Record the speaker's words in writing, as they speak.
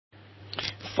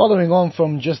following on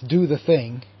from just do the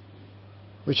thing,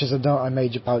 which is a note I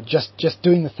made about just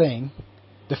doing the thing,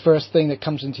 the first thing that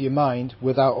comes into your mind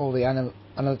without all the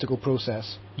analytical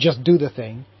process. Just do the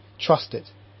thing, trust it,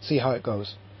 see how it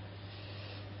goes.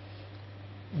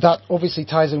 That obviously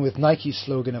ties in with Nike's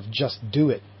slogan of just do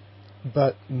it.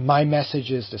 But my message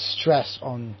is to stress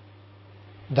on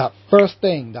that first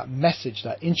thing, that message,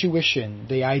 that intuition,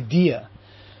 the idea.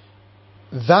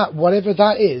 That, whatever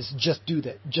that is, just do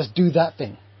that. Just do that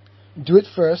thing. Do it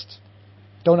first.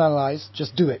 Don't analyze,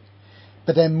 just do it.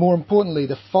 But then more importantly,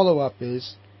 the follow-up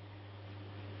is,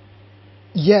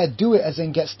 yeah, do it as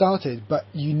in get started, but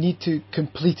you need to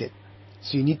complete it.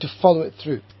 So you need to follow it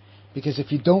through. Because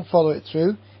if you don't follow it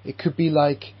through, it could be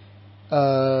like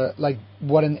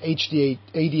what an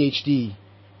ADHD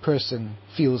person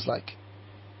feels like.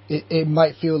 It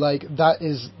might feel like that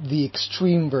is the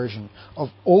extreme version of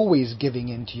always giving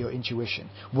in to your intuition.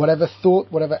 Whatever thought,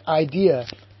 whatever idea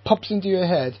pops into your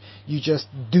head, you just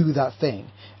do that thing.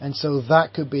 And so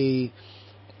that could be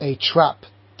a trap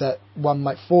that one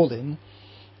might fall in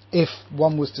if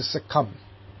one was to succumb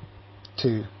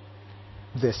to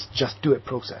this just do it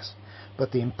process.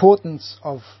 But the importance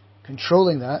of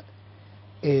controlling that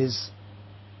is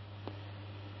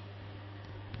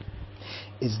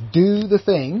do the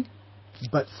thing,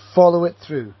 but follow it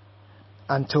through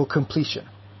until completion.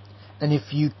 And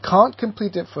if you can't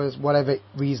complete it for whatever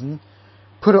reason,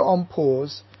 put it on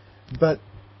pause, but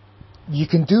you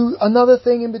can do another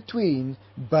thing in between,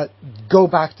 but go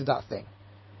back to that thing.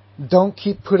 Don't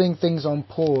keep putting things on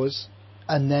pause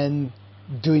and then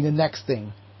doing the next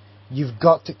thing. You've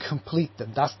got to complete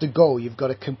them. That's the goal. You've got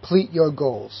to complete your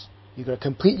goals. You've got to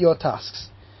complete your tasks.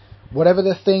 Whatever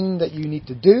the thing that you need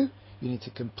to do, you need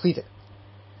to complete it.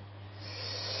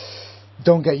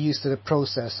 Don't get used to the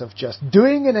process of just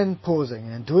doing and then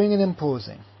pausing and doing and then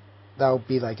pausing. That would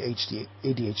be like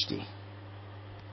ADHD.